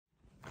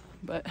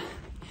but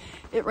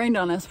it rained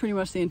on us pretty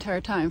much the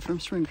entire time from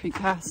Spring Creek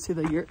Pass to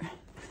the yurt.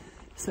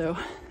 So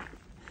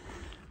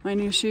my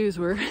new shoes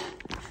were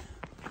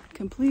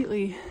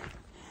completely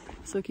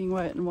soaking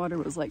wet and water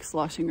was like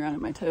sloshing around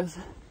at my toes.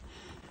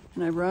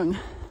 And I wrung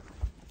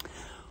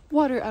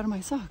water out of my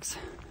socks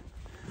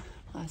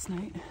last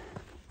night.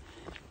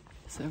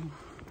 So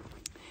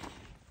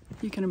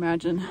you can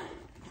imagine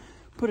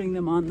putting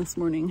them on this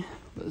morning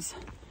was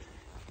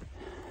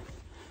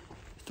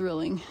a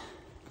thrilling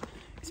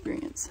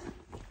experience.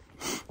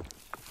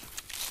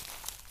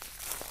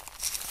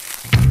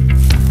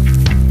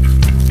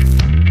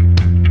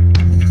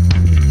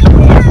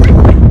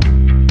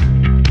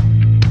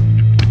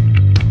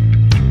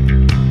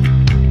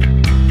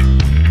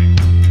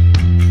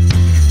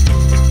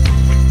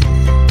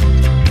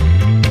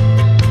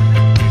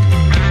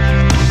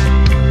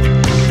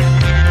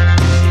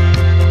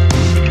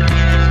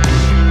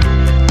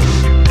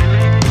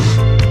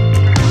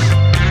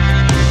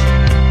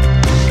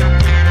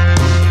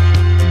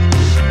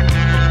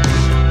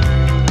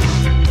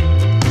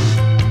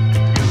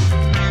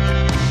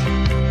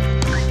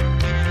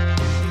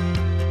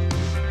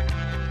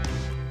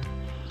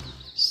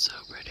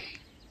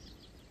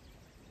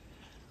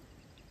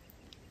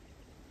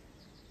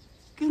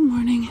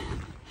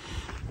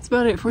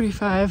 About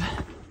 8:45.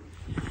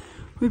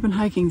 We've been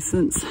hiking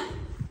since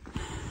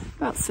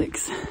about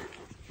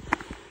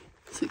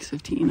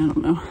 6:15, I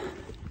don't know.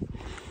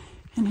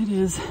 And it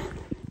is a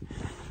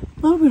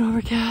little bit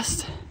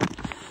overcast,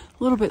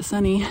 a little bit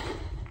sunny,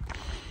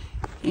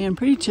 and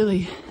pretty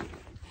chilly.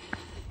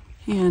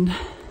 And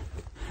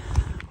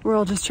we're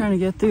all just trying to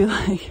get through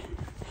like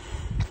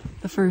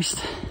the first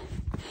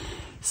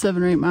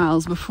 7 or 8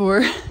 miles before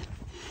it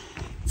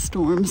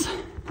storms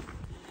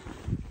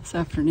this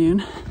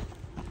afternoon.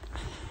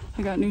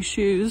 I got new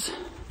shoes,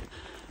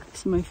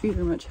 so my feet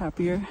are much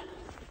happier.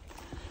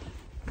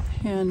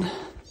 And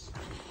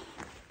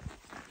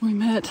we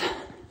met,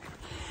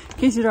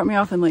 Casey dropped me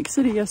off in Lake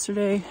City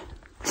yesterday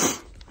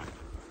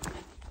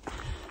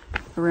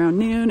around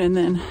noon, and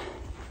then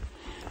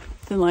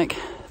within like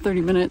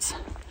 30 minutes,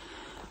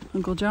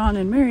 Uncle John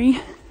and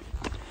Mary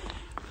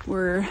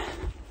were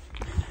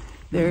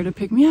there to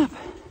pick me up.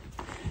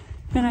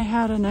 And I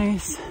had a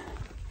nice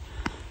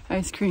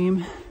ice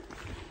cream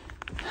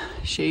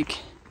shake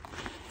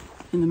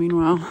in the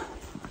meanwhile.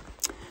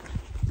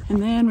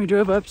 And then we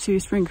drove up to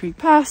Spring Creek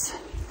Pass,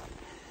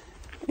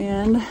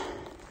 and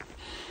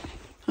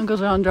Uncle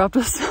John dropped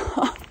us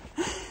off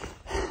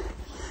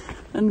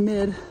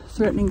amid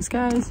threatening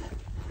skies.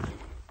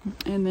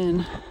 And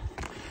then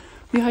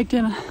we hiked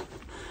in a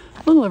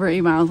little over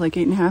 8 miles, like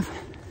 8.5,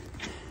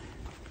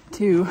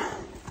 to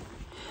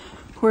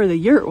where the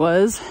yurt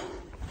was.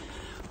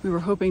 We were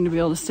hoping to be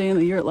able to stay in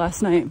the yurt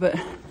last night, but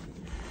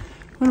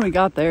when we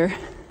got there,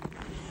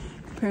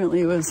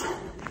 apparently it was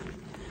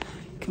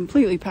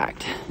completely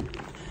packed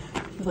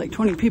with like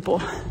 20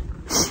 people.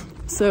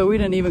 So we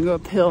didn't even go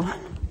uphill.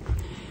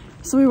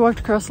 So we walked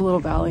across a little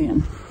valley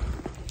and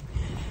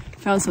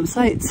found some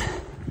sites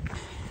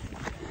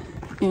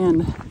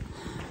and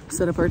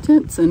set up our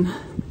tents, and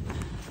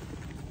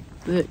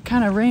it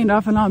kind of rained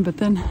off and on, but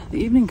then the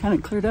evening kind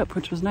of cleared up,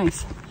 which was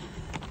nice.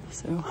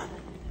 So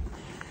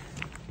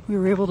we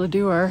were able to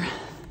do our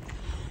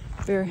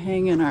bear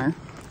hang and our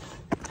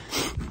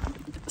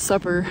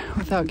supper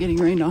without getting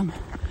rained on,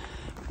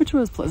 which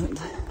was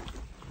pleasant.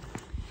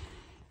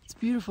 It's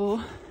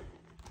beautiful,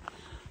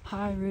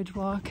 high ridge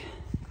walk,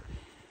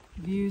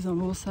 views on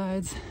both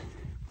sides.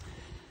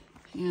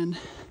 And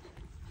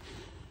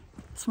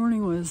this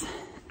morning was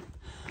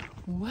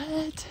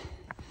wet,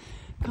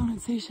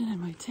 condensation in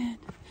my tent,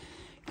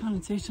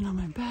 condensation on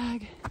my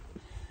bag.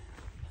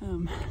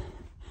 I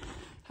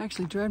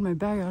actually dried my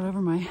bag out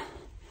over my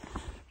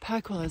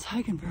pack while I was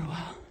hiking for a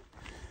while.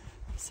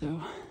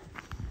 So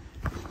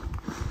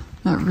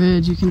that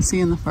ridge you can see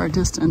in the far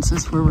distance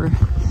is where we're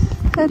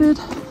headed.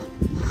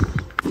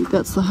 I think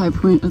that's the high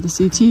point of the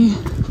CT.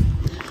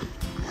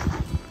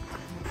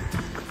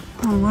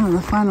 On one of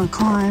the final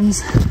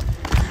climbs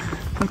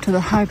up to the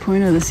high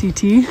point of the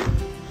CT,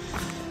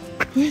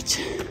 which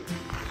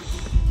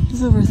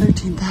is over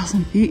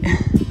 13,000 feet.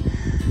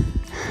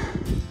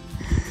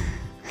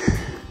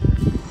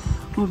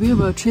 We'll be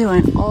above tree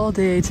line all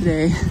day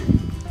today,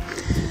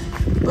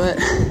 but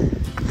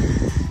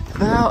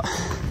about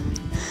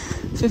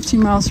 15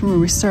 miles from where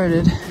we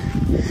started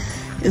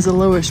is a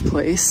lowish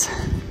place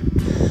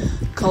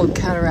called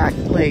Cataract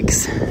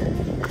Lakes,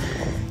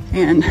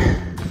 and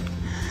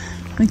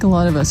I think a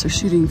lot of us are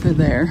shooting for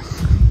there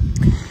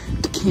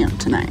to camp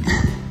tonight.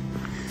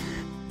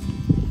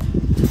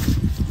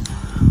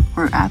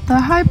 We're at the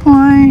high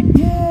point.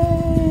 Yay!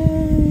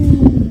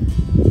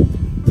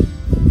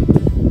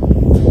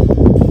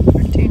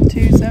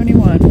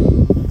 13,271.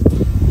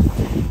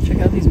 Check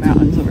out these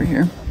mountains over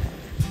here.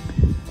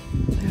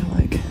 They're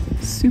like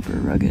super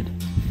rugged.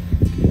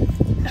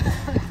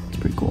 It's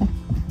pretty cool.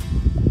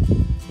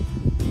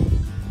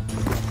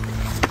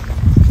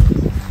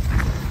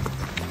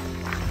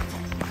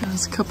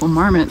 There's a couple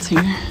marmots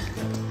here.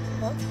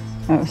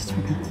 I was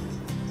talking.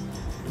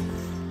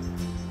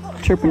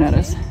 chirping at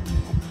us.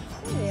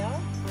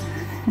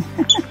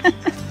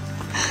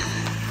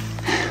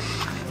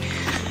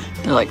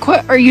 They're like,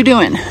 what are you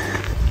doing?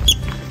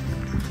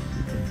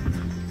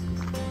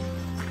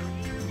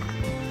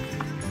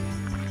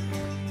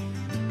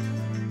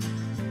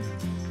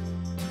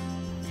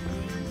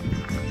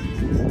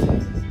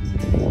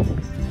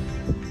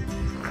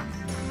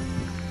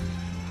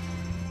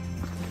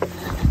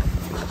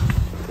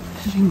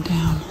 Heading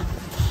down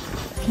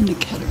into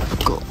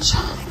Cataract Gulch.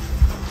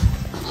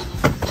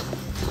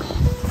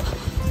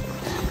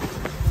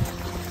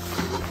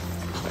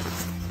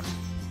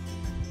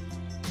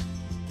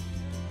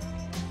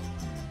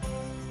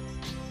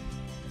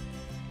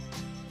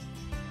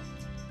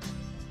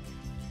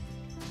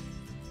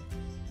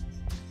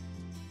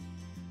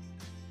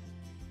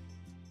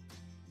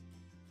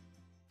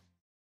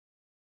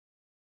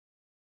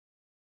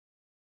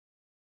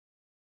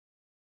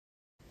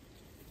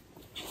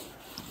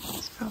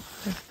 It's about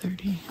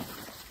 5:30.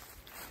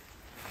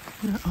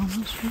 We're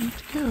almost ready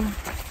to go.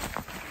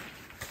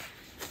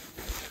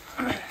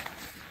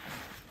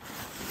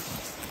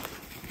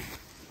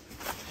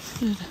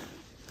 Head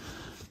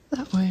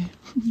that way.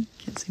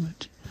 Can't see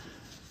much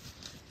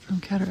from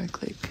Cataract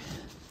Lake.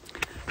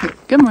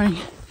 Good morning.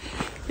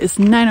 It's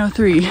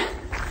 9:03.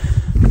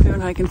 We've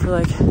been hiking for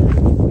like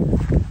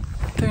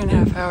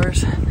 3.5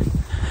 hours.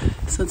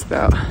 So it's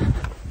about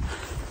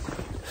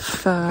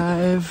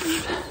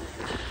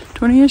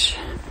 5:20-ish.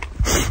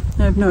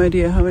 I have no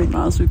idea how many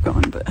miles we've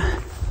gone, but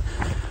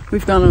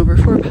we've gone over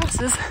 4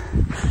 passes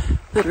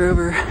that are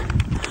over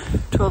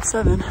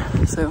 12.7.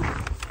 So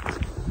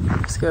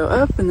just go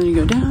up and then you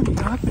go down, you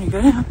go up and you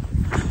go down,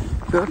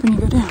 go up and you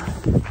go down.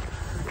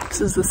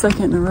 This is the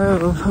second in a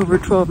row of over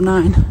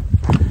 12.9.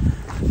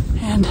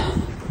 And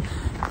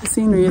the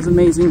scenery is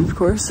amazing, of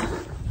course.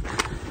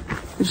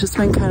 It's just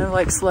been kind of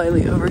like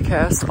slightly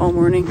overcast all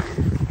morning.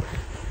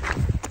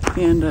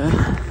 And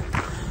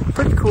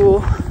pretty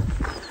cool.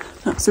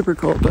 Not super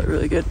cold, but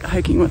really good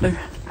hiking weather.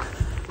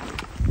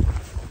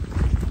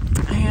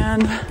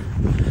 And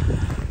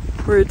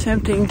we're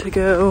attempting to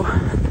go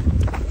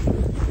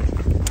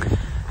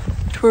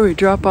to where we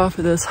drop off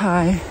of this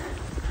high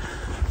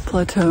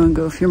plateau and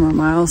go a few more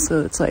miles.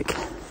 So it's like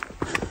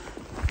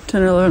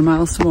 10 or 11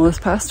 miles to Molas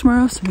Pass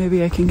tomorrow. So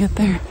maybe I can get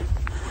there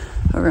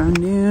around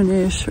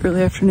noon-ish,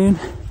 early afternoon,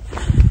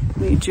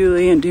 meet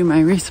Julie and do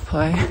my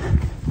resupply.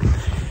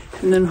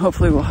 And then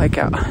hopefully we'll hike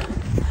out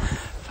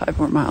 5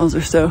 more miles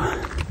or so.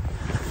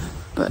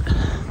 But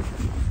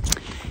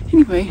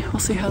anyway, we'll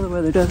see how the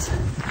weather does.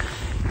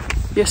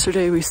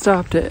 Yesterday we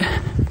stopped at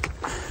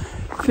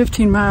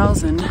 15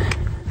 miles and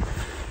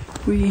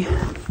we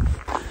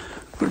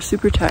were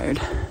super tired.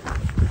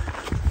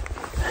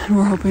 And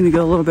we're hoping to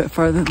go a little bit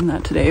farther than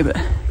that today, but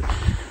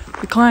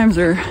the climbs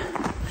are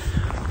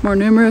more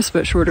numerous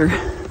but shorter.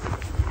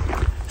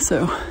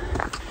 So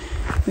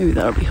maybe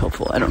that'll be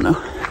helpful, I don't know.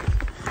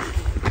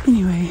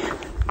 Anyway,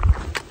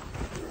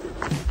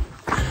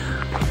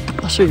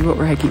 I'll show you what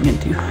we're hiking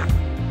into.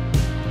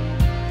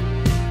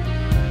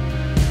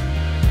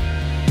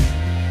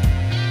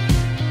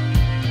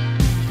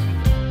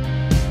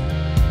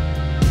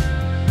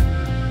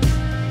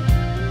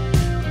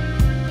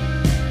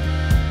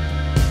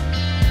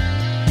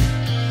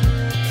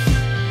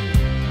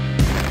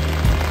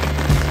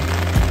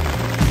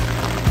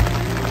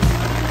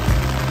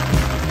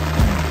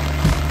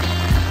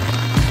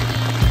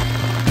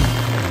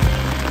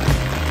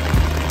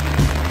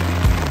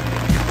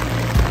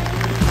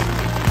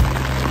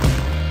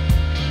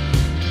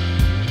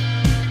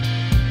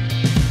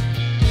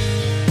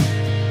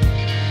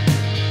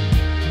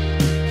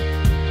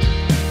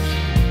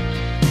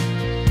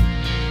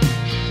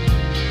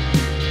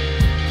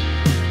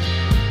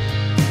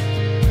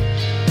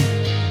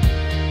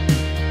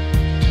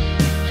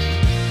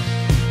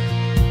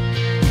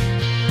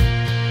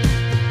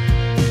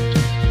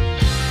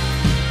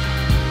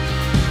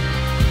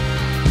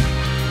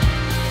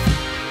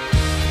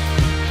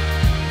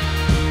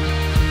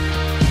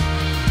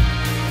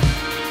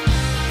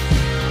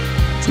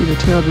 See, the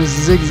trail just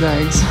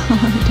zigzags.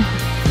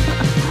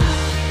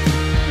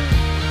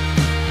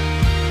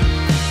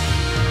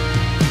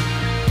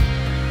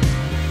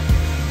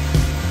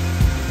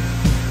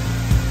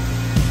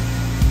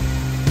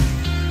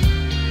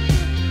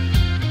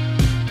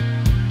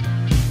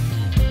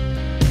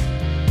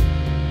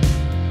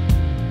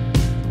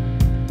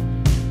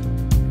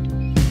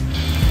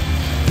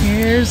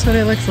 Here's what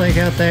it looks like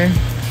out there.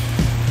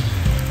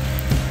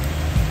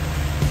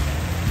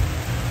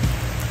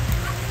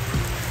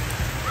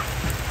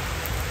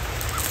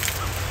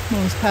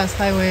 Molas Pass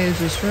Highway is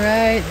just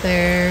right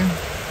there.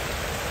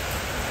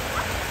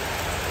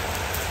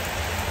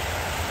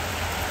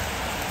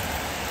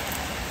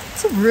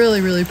 It's a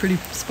really, really pretty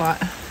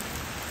spot.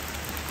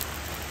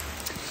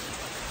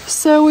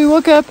 So we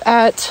woke up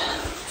at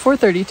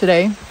 4:30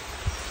 today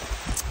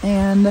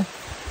and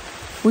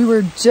we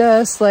were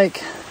just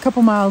like a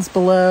couple miles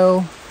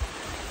below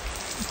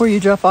before you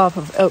drop off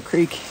of Elk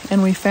Creek,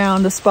 and we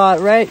found a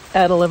spot right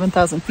at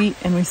 11,000 feet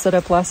and we set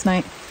up last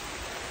night.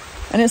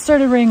 And it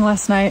started raining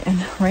last night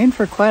and rained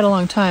for quite a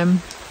long time.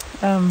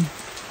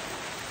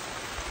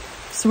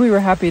 So we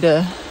were happy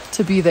to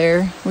be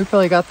there. We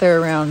probably got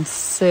there around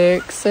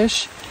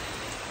 6-ish.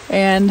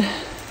 And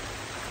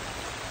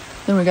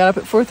then we got up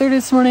at 4:30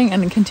 this morning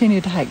and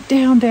continued to hike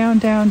down.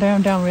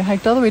 We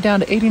hiked all the way down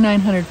to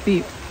 8,900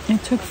 feet.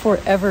 It took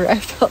forever, I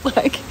felt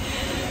like.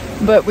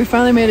 But we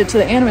finally made it to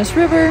the Animas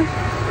River.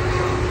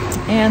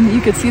 And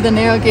you could see the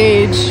narrow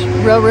gauge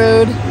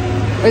railroad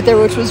right there,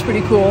 which was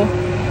pretty cool.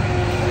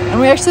 And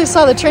we actually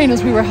saw the train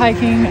as we were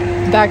hiking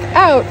back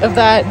out of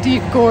that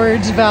deep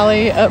gorge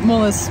valley up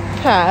Molas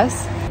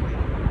Pass.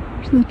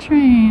 There's the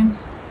train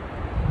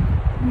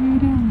way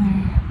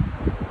down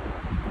there,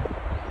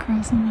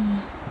 crossing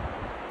the...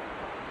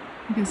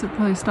 I guess it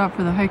probably stopped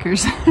for the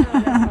hikers.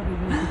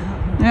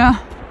 Yeah.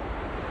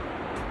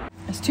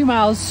 It's 2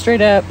 miles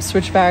straight up,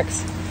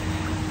 switchbacks,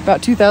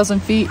 about 2,000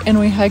 feet, and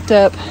we hiked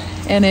up,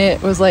 and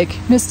it was like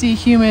misty,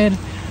 humid,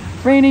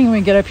 raining, and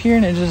we get up here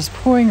and it's just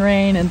pouring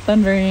rain and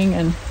thundering,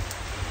 and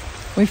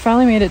we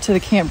finally made it to the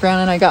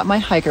campground, and I got my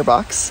hiker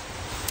box,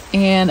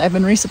 and I've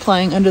been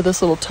resupplying under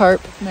this little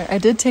tarp. I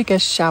did take a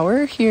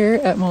shower here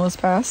at Molas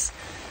Pass.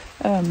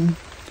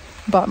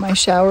 Bought my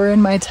shower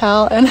and my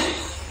towel, and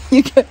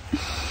you get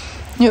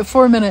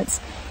 4 minutes,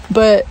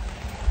 but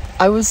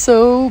I was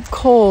so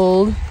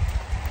cold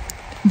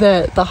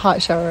that the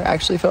hot shower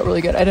actually felt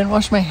really good. I didn't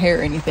wash my hair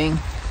or anything,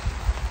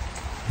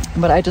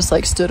 but I just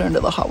like stood under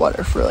the hot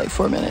water for like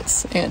 4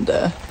 minutes and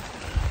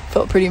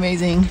felt pretty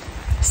amazing.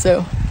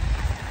 So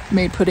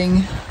made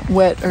putting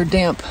wet or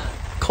damp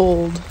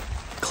cold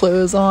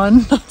clothes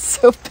on not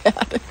so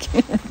bad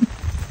again.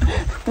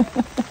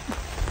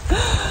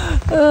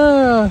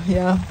 Oh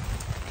yeah,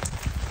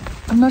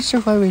 I'm not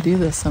sure why we do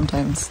this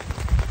sometimes.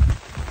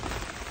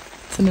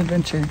 It's an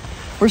adventure.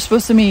 We're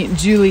supposed to meet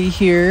Julie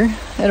here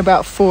at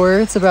about 4.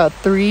 It's about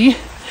 3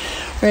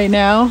 right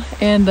now,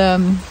 and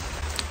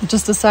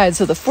just decide.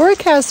 So the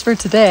forecast for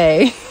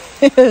today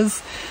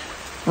is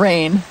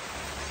rain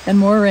and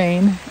more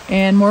rain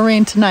and more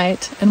rain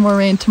tonight and more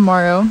rain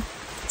tomorrow.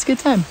 It's a good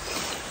time.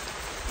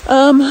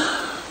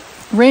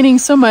 Raining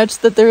so much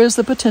that there is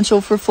the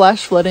potential for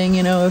flash flooding,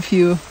 you know, if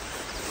you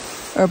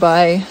are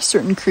by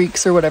certain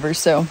creeks or whatever.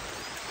 So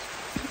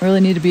I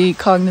really need to be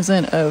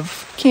cognizant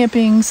of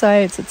camping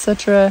sites,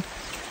 etc.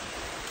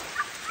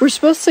 We're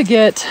supposed to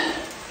get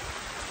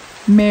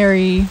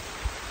Mary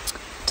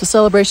to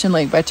Celebration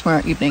Lake by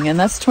tomorrow evening, and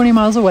that's 20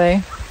 miles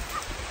away.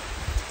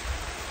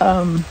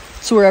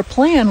 So our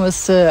plan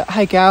was to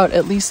hike out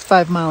at least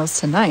 5 miles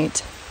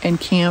tonight and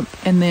camp,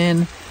 and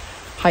then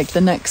hike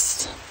the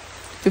next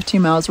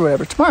 15 miles or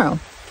whatever tomorrow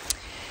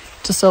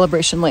to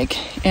Celebration Lake.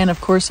 And of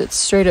course it's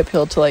straight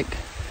uphill to like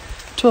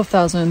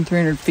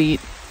 12,300 feet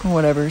or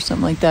whatever,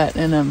 something like that.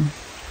 And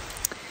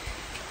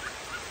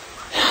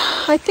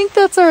I think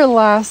that's our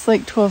last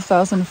like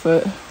 12,000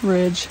 foot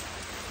ridge.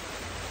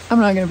 I'm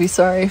not gonna be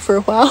sorry for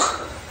a while.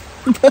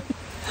 But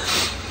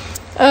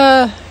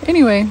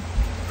anyway,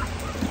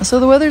 so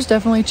the weather's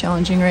definitely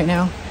challenging right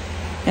now,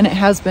 and it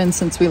has been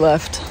since we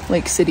left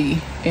Lake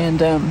City.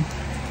 And a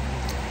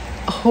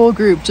whole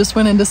group just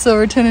went into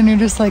Silverton, and you're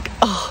just like,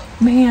 oh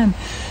man.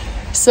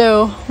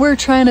 So we're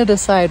trying to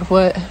decide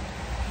what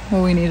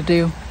we need to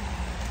do.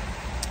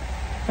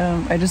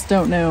 I just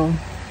don't know.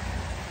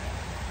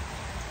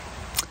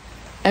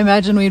 I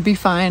imagine we'd be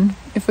fine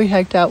if we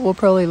hiked out. We'll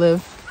probably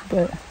live,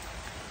 but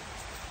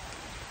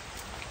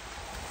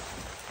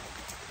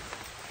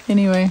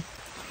anyway,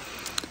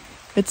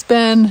 it's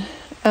been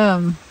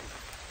a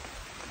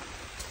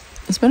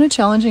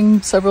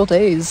challenging several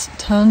days.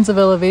 Tons of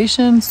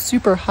elevation,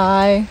 super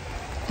high,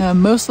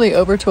 mostly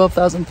over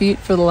 12,000 feet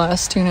for the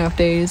last 2.5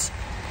 days,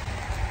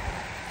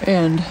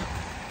 and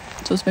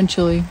so it's been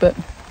chilly, but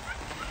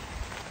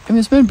I mean,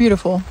 it's been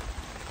beautiful,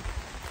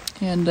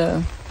 and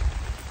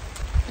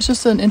it's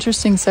just an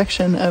interesting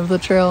section of the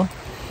trail.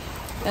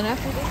 And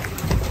after this,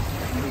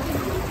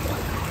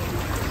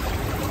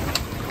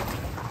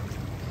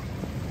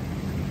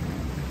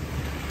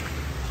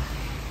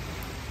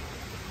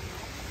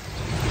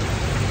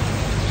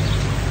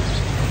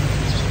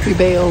 we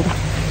bailed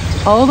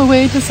all the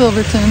way to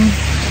Silverton,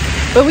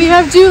 but we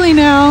have Julie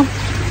now.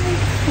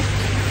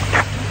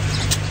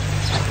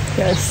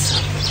 Yes.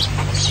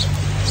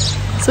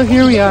 So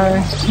here we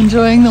are,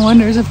 enjoying the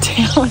wonders of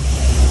town.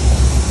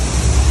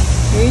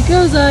 Here he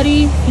goes,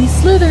 Audie. He's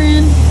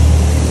slithering.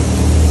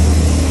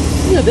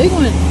 He's a big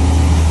one.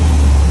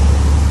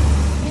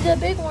 He's a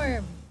big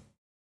worm.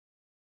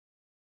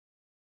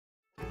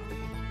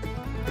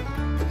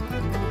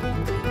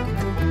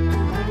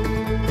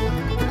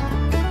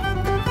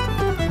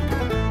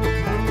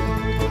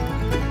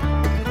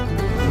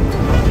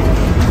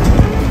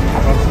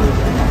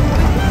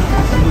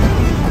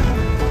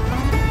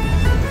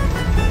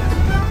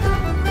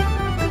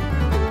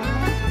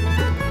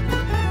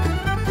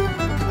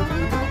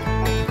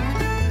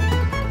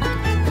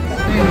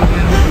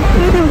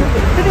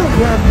 I don't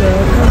grab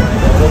the